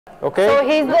Okay. So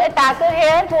he is the attacker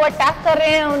here. वो attack कर रहे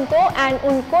हैं उनको and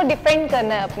उनको डिफेंड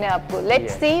करना है अपने आप को.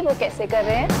 Let's see वो कैसे कर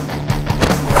रहे हैं.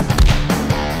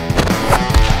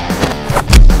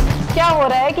 क्या हो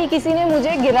रहा है कि किसी ने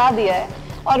मुझे गिरा दिया है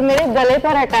और मेरे गले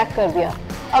पर अटैक कर दिया.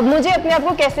 अब मुझे अपने आप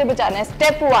को कैसे बचाना है?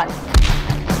 Step 1.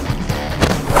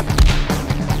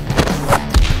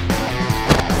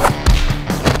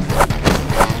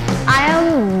 I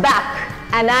am back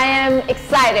and I am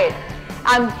excited.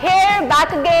 I'm here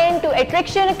back again to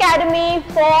ATRIXION Academy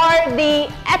for the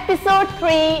episode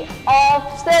 3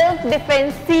 of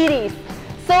self-defense series.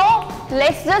 So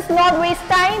let's just not waste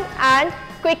time and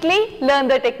quickly learn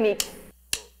the techniques.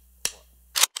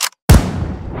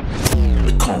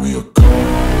 They call me a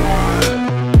god.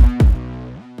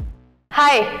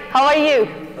 Hi, how are you?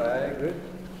 Hi, good.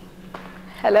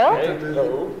 Hello.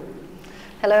 Hello.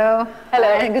 Hello.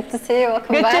 Hello. Hi, good to see you.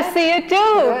 Welcome Good back. to see you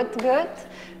too. Good, good.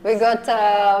 We got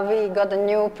a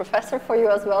new professor for you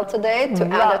as well today to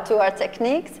add to our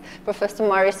techniques. Professor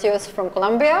Mauricio is from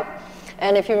Colombia,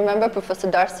 and if you remember, Professor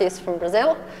Darcy is from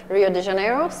Brazil, Rio de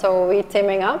Janeiro. So we're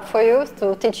teaming up for you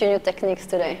to teach you new techniques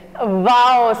today.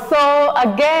 Wow. So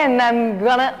again, I'm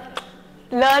gonna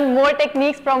learn more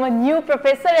techniques from a new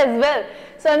professor as well.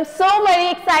 So I'm so very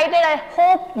excited. I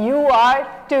hope you are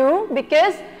too,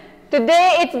 because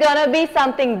today it's gonna be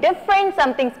something different,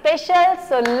 something special.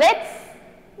 So let's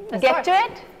get to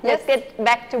it. Let's get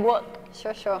back to work.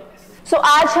 Sure, sure. So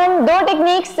आज हम 2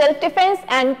 techniques self defense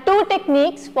and 2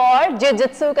 techniques for Jiu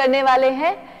Jitsu करने वाले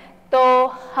हैं. तो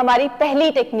हमारी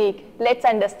पहली technique, let's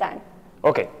understand.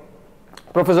 Okay.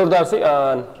 Professor Darcy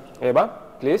and Eva,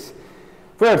 please.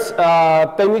 First,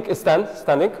 technique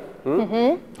standing.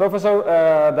 Professor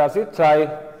Darcy, try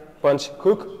punch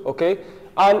hook, okay?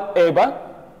 And Eva,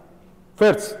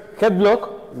 first head block,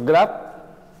 grab,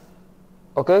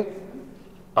 okay?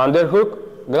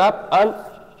 Underhook, grab, and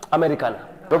Americana.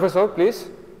 Professor, please.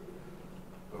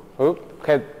 Hook,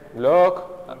 head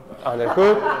block,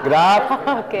 underhook, grab.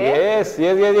 Okay. Yes,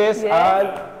 yes, yes, yes, and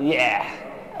yeah.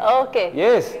 Okay.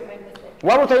 Yes.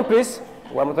 One more time, please.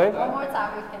 One more time. One more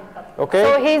time we can cut. Okay.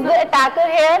 So he is the attacker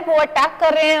here. वो attack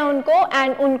कर रहे हैं उनको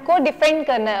and उनको defend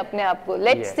करना है अपने आप को.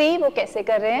 Let's see वो कैसे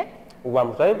कर रहे हैं. One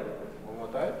more time. One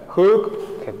more time.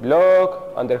 Hook, head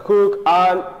block, underhook,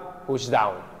 and push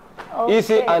down. Okay.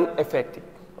 Easy and effective.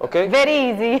 Okay. Very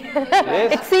easy.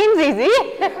 Yes. It seems easy.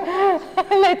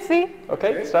 Let's see.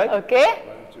 Okay. Let's try. Okay.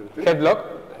 1, 2, 3. Head block.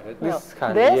 This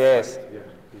hand. This? Yes.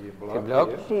 Yeah. Head block.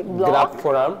 Block. Grab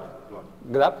forearm.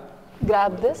 Grab.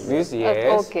 Grab this. This.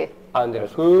 Yes. Okay.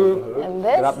 Underhook. And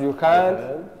this. Grab your hand.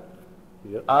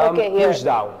 And Okay, here. push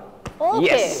down. Okay.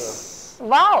 Yes.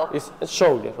 Wow. It's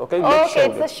shoulder. Okay. Left Okay, shoulder.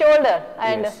 it's the shoulder.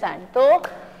 I understand. तो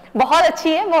बहुत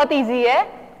अच्छी है, बहुत easy है,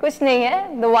 कुछ नहीं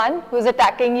है. The one who is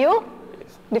attacking you,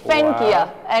 defend Wow. किया,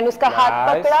 and उसका हाथ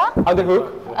Nice. पकड़ा. Underhook.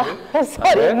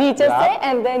 Sorry, Okay. नीचे Grab. से,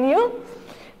 and then you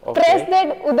Okay. press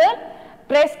that उधर,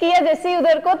 press किया जैसे ही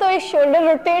उधर को तो ये shoulder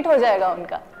rotate हो जाएगा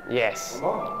उनका. Yes.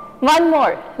 One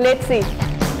more. Let's see.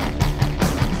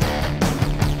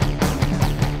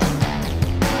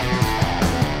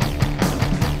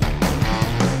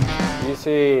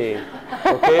 Easy.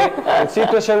 Okay. In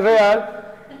situation real,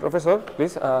 Professor,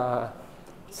 please.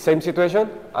 Same situation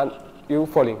and you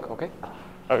falling. Okay.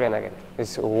 Again, again.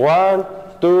 It's 1,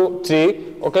 2,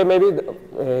 3. Okay, maybe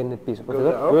in the piece.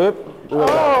 Professor. Whip.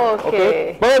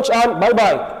 Okay. Punch and bye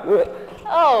bye.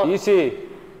 Oh. Easy.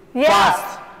 Yeah.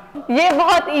 Fast. ये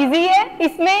बहुत easy है.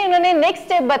 इसमें इन्होंने next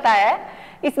step बताया है.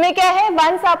 इसमें क्या है,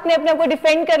 वंस आपने अपने आप को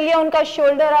डिफेंड कर लिया, उनका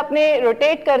शोल्डर आपने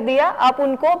रोटेट कर दिया, आप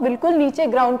उनको बिल्कुल नीचे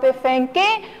ग्राउंड पे फेंक के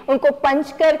उनको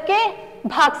पंच करके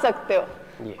भाग सकते हो.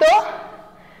 तो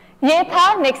ये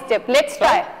था next step. Let's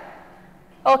try.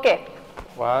 Okay.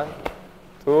 1,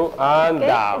 2 and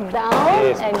down. Down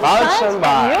Yes. and Punch and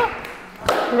and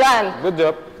you run. Good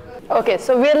job. Okay,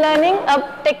 so we are learning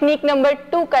अब टेक्निक नंबर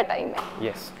 2 का टाइम है.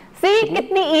 Yes. सी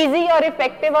कितनी इजी और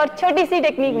इफेक्टिव और छोटी सी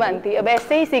टेक्निक बनती है. अब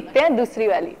ऐसे ही सीखते हैं दूसरी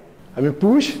वाली. I mean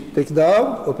push, take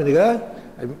down, open the guard,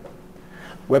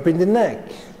 weapon the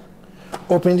neck,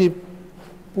 open the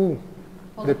pull,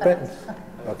 the pants,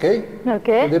 okay?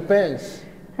 Okay. The pants,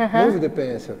 move the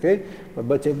pants, okay?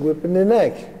 But you weapon the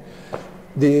neck,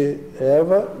 the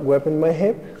elbow, weapon my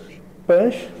hip,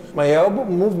 punch, my elbow,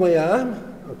 move my arm,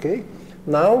 okay?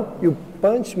 Now you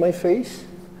punch my face.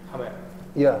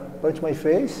 Yeah, punch my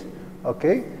face,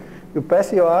 okay? You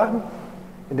pass your arm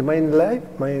in my leg,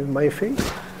 my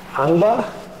face, armbar,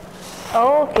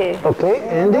 Okay. okay?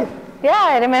 And Yeah,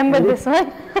 I remember this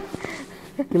one.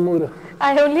 Kimura.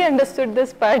 I only understood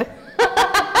this part.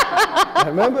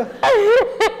 Remember?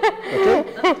 Okay?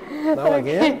 Now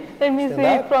again. Let me Stand see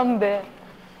it up. from there.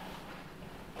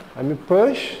 I'm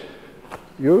push.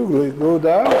 You will go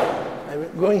down. I'm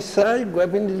go inside,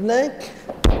 grabbing the neck,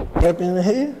 grabbing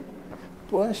here,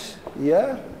 push,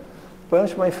 yeah,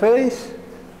 punch my face.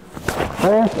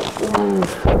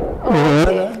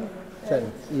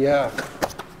 Yeah.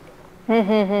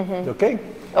 Okay?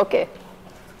 Okay.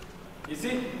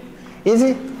 Easy?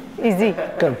 Easy? Easy.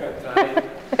 Come.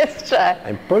 Let's try.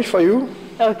 I push for you.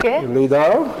 Okay. You lay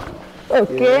down.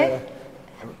 Okay.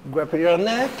 Grab your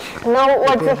neck. Now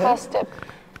what's the first step?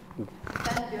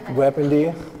 Grabbing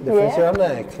the defense of your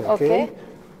neck. Okay.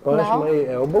 Punch Now? my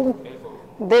elbow.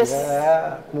 This.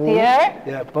 Yeah. Move. Here.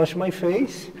 Yeah. Punch my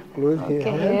face. Close Okay, your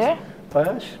hands. here.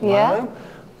 Punch. Yeah. 1,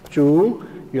 2.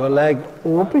 Your leg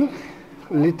open.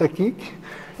 Little kick.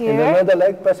 And Here. another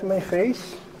leg past my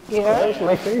face. Here. Punch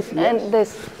my face. Yes. And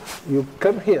this. You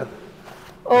come here.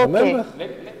 Okay. Remember?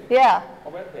 Yeah.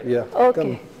 Yeah. Okay.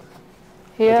 Come.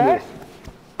 Here.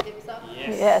 Hips up.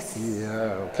 Yes.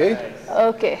 Yeah. Okay.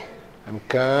 Okay. I'm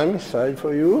coming. Side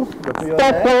for you. Grab your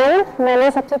Step neck. 1, मैंने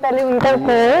सबसे पहले उनका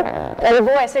hold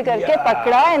elbow ऐसे करके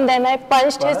पकड़ा and then I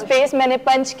punched his face. मैंने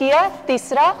पंच किया.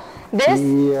 तीसरा this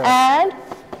and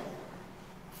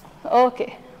okay.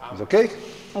 It's okay?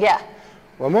 या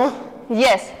One more?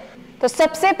 यस. तो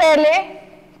सबसे पहले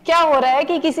क्या हो रहा है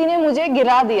कि किसी ने मुझे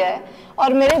गिरा दिया है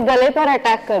और मेरे गले पर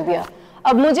अटैक कर दिया.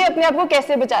 अब मुझे अपने आप को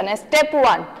कैसे बचाना है? स्टेप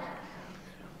 1,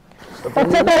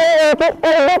 सबसे पहले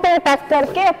एल्बो पे अटैक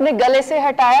करके अपने गले से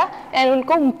हटाया एंड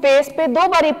उनको फेस पे 2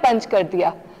 बारी पंच कर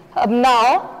दिया. अब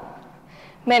नाउ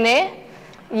मैंने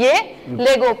ये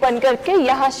लेग ओपन करके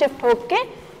यहाँ शिफ्ट होके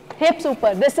हिप्स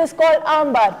ऊपर. दिस इज कॉल्ड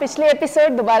आर्म बार. पिछले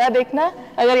एपिसोड दोबारा देखना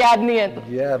अगर याद नहीं है तो.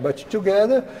 Yeah, but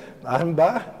together, arm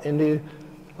bar and the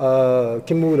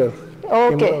kimura.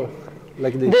 Okay. Kimura,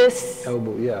 like this. This.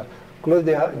 Elbow, yeah. Close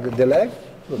the leg.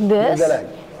 Close This. the leg.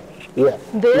 Yeah.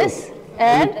 This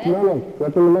and No.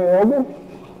 Open my elbow.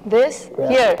 this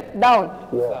here down.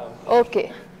 Yeah.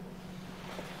 Okay.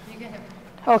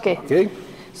 Okay. Okay.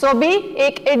 सो अभी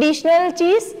एक additional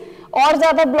चीज और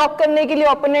ज्यादा block करने के लिए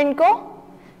opponent को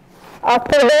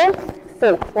after this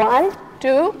 1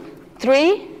 2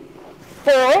 3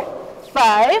 4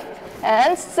 5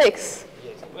 and 6.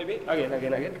 Yes. Maybe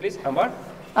again. Please, Ambar.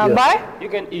 Ambar You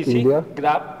can easy India.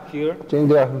 grab here, Change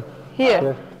the arm.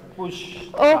 here. push.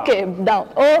 Okay down.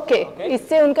 Okay.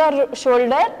 इससे उनका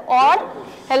शोल्डर और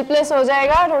हेल्पलेस हो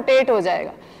जाएगा, रोटेट हो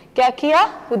जाएगा. क्या किया?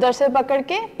 उधर से पकड़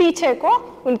के पीछे को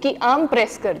उनकी आर्म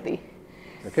प्रेस कर दी.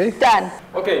 Okay. Done.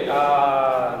 Okay.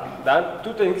 Done.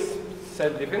 2 things.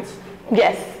 Self defense.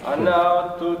 Yes. And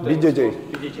now 2 things. BJJ.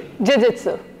 BJJ.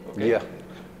 Jiu-jitsu. Yeah.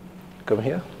 Come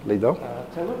here. Lay down.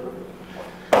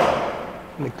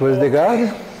 Close the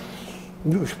guard.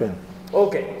 You spin.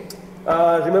 Okay.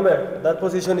 Remember that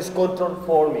position is control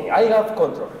for me. I have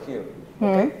control here.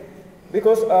 Okay.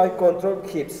 Because I control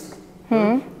hips.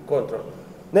 Control.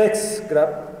 Next, grab.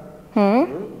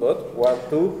 Both 1,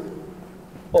 2.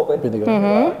 Open. Open the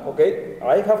guard. Okay.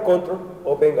 I have control.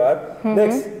 Open guard.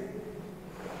 Next.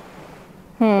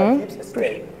 My hips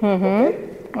straight. Okay.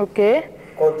 Okay.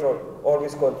 Control.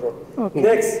 Always control.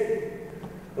 Next.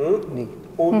 Knee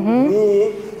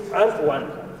and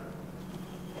 1.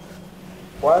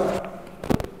 1.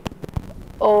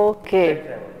 Okay.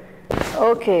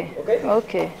 Okay. Okay.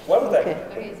 Okay. One more time.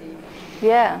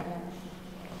 या.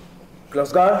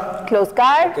 Close guard. Close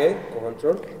guard. Okay.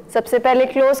 Control. सबसे पहले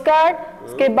close guard.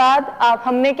 उसके बाद आप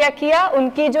हमने क्या किया?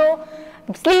 उनकी जो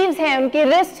स्लीव्स हैं, उनकी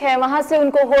रिस्ट है, वहां से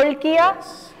उनको होल्ड किया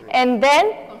एंड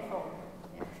देन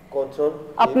Control.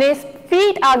 अपने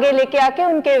फीट आगे लेके आके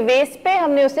उनके वेस्ट पे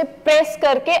हमने उसे प्रेस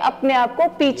करके अपने आप को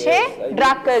पीछे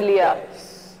ड्रैग कर लिया.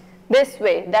 This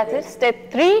way. That's it. Step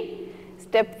 3.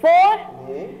 Step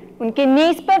 4 उनकी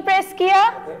नीज पर प्रेस किया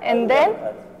एंड देन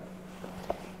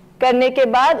करने के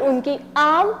बाद उनकी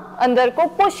आर्म अंदर को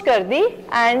पुश कर दी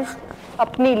एंड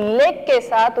अपनी लेग के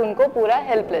साथ उनको पूरा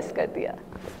हेल्पलेस कर दिया.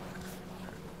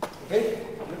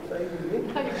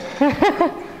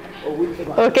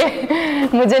 ओके.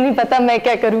 मुझे नहीं पता मैं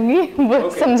क्या करूंगी, वो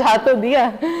समझा तो दिया.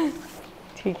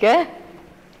 ठीक है.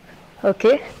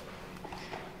 Okay.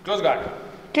 Close guard.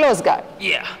 Close guard.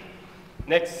 Yeah.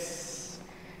 Next.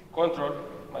 Control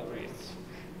my wrist.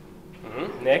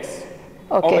 Next.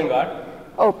 Okay. Open guard.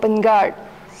 Open guard.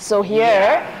 So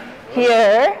here,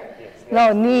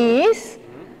 now knees,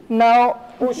 now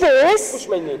this, Push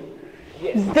my knee.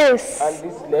 Yes. this, And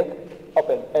this leg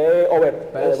open. Over.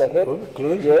 The head.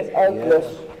 Close. Yes. And Yeah.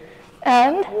 close.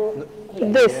 and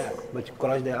this. Yeah. But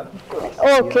cross the arm.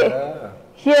 Okay. Yeah.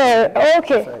 Here.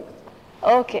 Okay.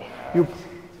 Okay. You.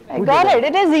 I got it.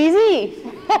 It is easy.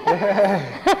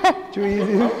 Too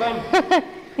easy.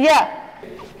 Yeah.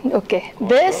 Okay.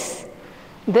 This,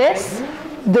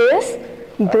 this,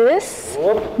 this,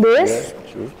 this,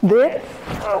 this.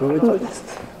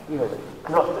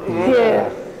 Yeah.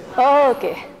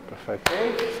 Okay. Perfect.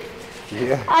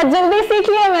 Yeah. आज जल्दी सीख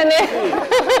लिया मैंने.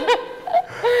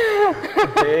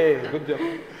 Hey, good job.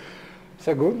 Is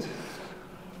that good?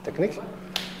 Technique?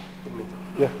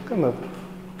 Yeah, come on.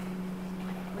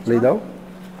 Lay down.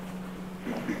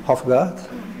 Half guard.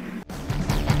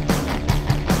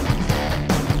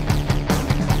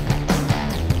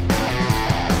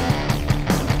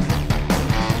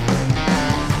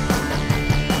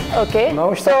 Okay.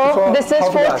 Now So start for this is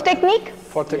half fourth guard. technique.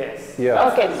 Yeah.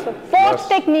 Okay. So fourth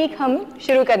technique हम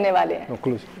शुरू करने वाले हैं. No,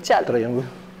 close. चलो. Triangle.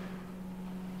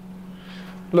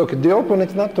 Look, the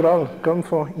opponent natural come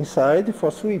from inside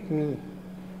for sweep me.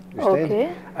 You stand? Okay.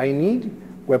 I need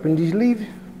weapon this sleeve,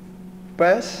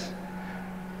 pass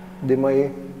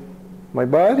my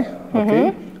body.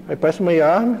 Okay. I pass my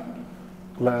arm,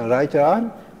 right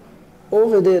arm,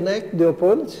 over the neck the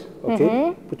opponent.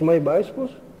 Okay. Put my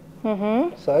biceps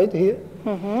side here,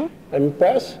 and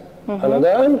pass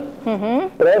another arm.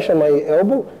 Pressure my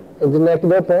elbow and the neck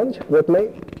the opponent with my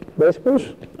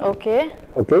biceps. Okay.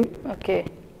 Okay. Okay.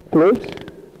 Close.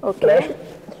 Okay.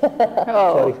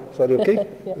 Oh. Sorry, okay?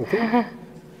 Okay.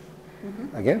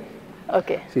 Again.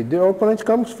 Okay. See, the opponent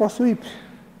comes for sweep.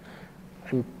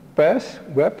 And pass,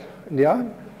 grab the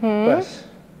arm, pass.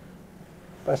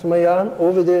 Pass my arm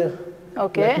over the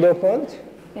Okay. the opponent.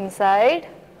 Inside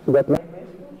Grab my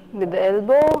with the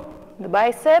elbow, the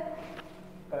bicep.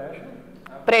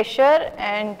 Pressure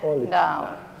and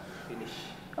down.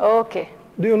 Okay.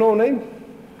 Do you know name?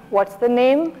 What's the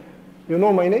name? You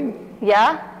know my name?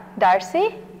 Yeah.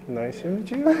 Darcy. Nice to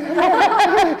meet you.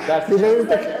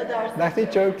 Darcy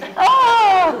choked.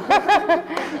 Oh!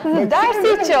 This is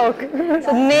Darcy choke.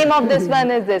 So the name of this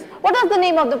one is this. What was the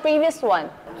name of the previous one?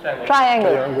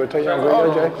 Triangle.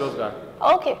 Triangle. Close guard.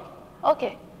 Okay.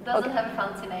 Okay. Doesn't have a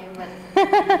fancy name, but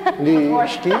The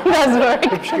escape, That's right.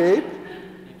 hip escape,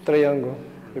 triangle.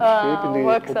 Hip escape in the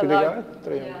works a open the lot. guard,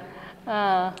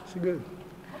 triangle. It's good.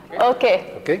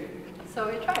 Okay. Okay? so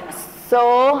we try now. So,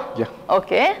 Yeah.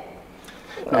 okay.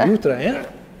 Now you try, eh?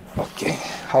 Okay.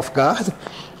 Half guard.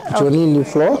 Put your knee in the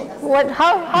floor. What?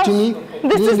 How? Put your knee,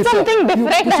 This knee in is the floor. something You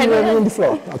different. put I your knee know. in the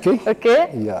floor. Okay? Okay.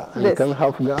 Yeah. And This. you come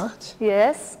half guard.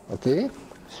 Yes. Okay?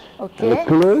 Okay. And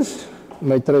close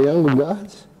my triangle guard.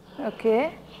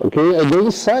 Okay. Okay? I go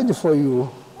inside for you.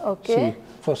 Okay. See,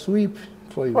 for sweep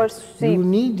for you. For sweep. You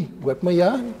need grab my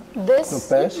arm. No, This.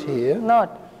 pass here. Not.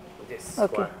 Yes.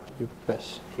 Okay. You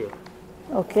pass. Here.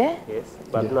 Okay. Yes.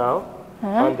 But now,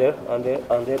 under,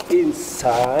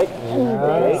 inside.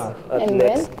 Okay. And And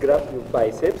let's grab your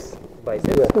biceps.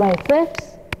 Biceps. Biceps.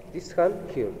 This hand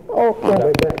here. Okay.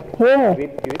 My back. Here.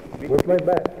 With. With my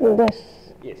back. This.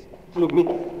 Yes. Look me.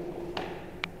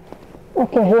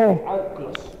 Okay. Here. And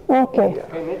close. Okay.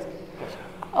 Okay, next.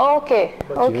 Okay.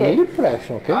 You Okay. need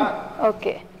pressure, okay?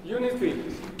 Okay. You need feet.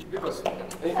 Because.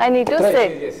 I need to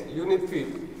sit. Yes. You need feet.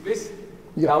 Please.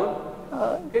 Yeah. Down.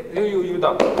 You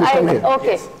down.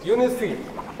 Okay. Yes. You need feet.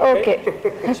 Okay.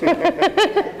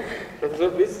 Professor,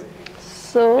 please.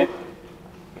 So,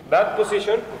 That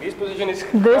position, this position is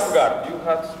This. half guard.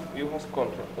 You have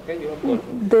control. Okay, you have control.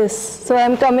 this. So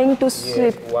I'm coming to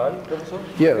sweep. Yes, one, professor.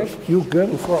 Yeah, you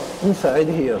come for inside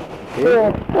here. Okay?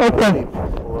 Okay.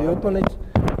 The opponent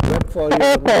grab for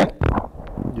your neck.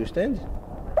 Do you stand?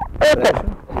 Pressure.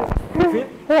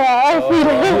 Yeah, I feel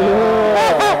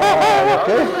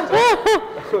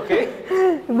Okay.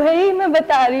 भाई मैं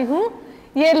बता रही हूँ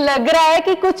ये लग रहा है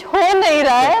कि कुछ हो नहीं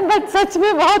रहा है बट सच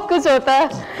में बहुत कुछ होता है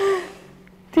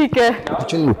ठीक है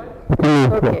okay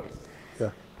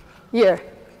Yeah. here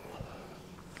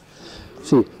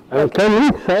See, I come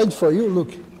inside for you.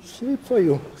 Look, sleep for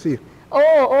you. See,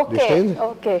 oh okay stand?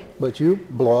 okay but you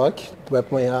block.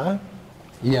 Grab my arm.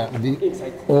 Yeah, the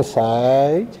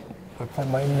inside. Grab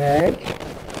my neck.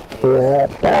 yeah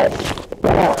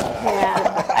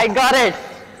I got it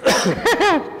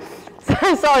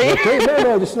sorry Okay,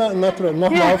 no, it's not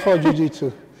normal for Jiu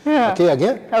Jitsu. Okay,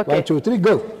 again. Okay. 1, 2, 3,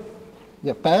 go.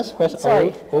 Yeah, pass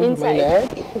Sorry, over my inside. neck.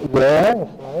 Yeah.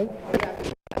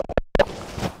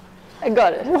 I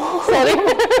got it sorry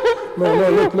No,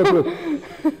 look.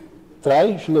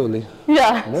 Try slowly.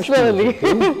 yeah No slowly speed,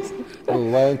 okay? So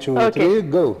 1, 2, Okay. 3,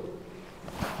 go.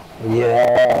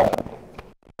 Yeah.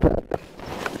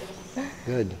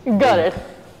 Good. got it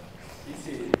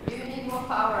You need more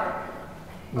power.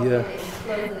 Yeah.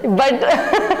 but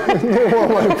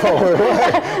My power.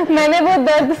 मैंने वो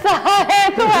दर्द सहा है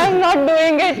तो I am not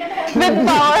doing it with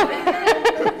power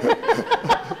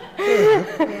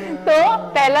तो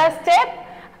पहला step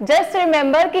just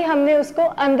remember कि हमने उसको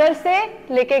अंदर से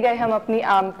लेके गए, हम अपनी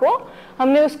आर्म को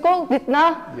हमने उसको जितना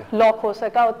लॉक हो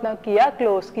सका उतना किया,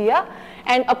 क्लोज किया,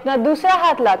 एंड अपना दूसरा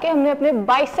हाथ लाके हमने अपने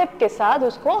बाइसेप के साथ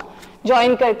उसको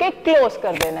ज्वाइन करके क्लोज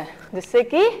कर देना है, जिससे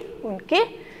कि उनकी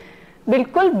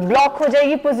बिल्कुल ब्लॉक हो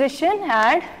जाएगी पोजीशन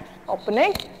एंड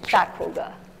ओपोनेंट टैक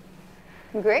होगा.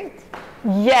 Great.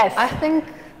 Yes. I think,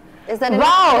 is that enough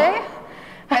Wow. today?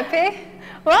 Happy?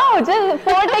 Wow, just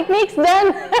 4 techniques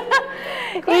done.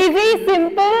 Easy,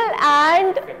 simple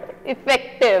and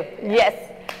effective. Yes.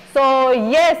 So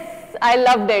yes, I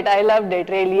loved it. I loved it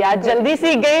really. आज जल्दी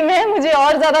सीख गई मैं, मुझे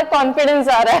और ज़्यादा confidence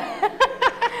आ रहा है.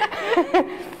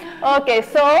 Okay,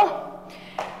 so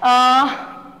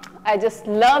I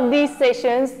just love these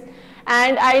sessions.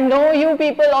 And I know you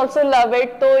people also love it,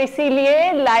 तो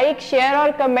इसीलिए लाइक शेयर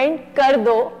और कमेंट कर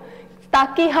दो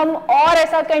ताकि हम और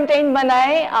ऐसा कंटेंट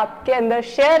बनाएं, आपके अंदर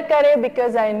शेयर करें,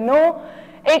 because I know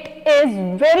it is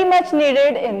very much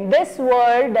needed in this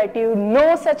world that you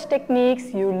know such techniques,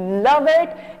 you love it,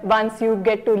 once you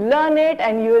get to learn it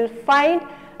and you will find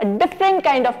a different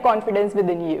kind of confidence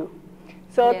within you.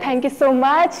 So Yes. Thank you so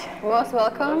much. Most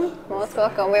welcome, most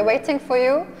welcome. We're waiting for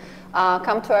you.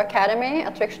 Come to our academy,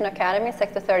 ATRIXION Academy,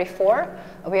 Sector 34.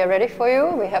 We are ready for you.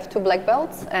 We have 2 black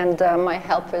belts and my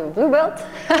help with blue belt.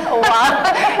 Wow.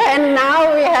 And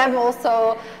now we have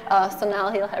also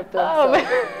Sonal, he'll help us. Oh,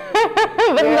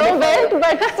 with no belt,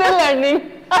 but still learning.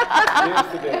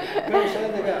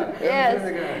 Yes.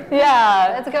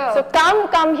 Yeah. Let's go. So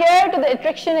come here to the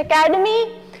ATRIXION Academy.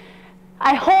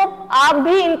 I hope आप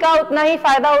भी इनका उतना ही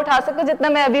फायदा उठा सको जितना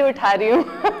मैं अभी उठा रही हूँ.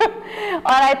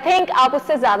 और I think आप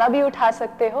उससे ज़्यादा भी उठा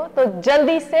सकते हो. तो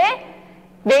जल्दी से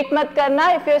वेट मत करना.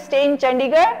 If you stay in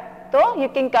Chandigarh, तो you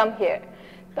can come here.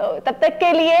 तो तब तक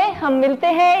के लिए हम मिलते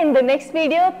हैं in the next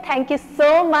video. Thank you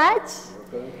so much.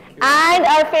 And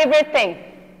our favorite thing.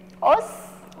 Os?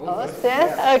 Os,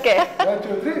 yes. Okay. 1,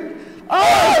 2, 3.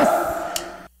 Os!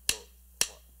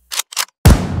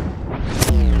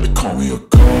 They call me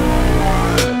a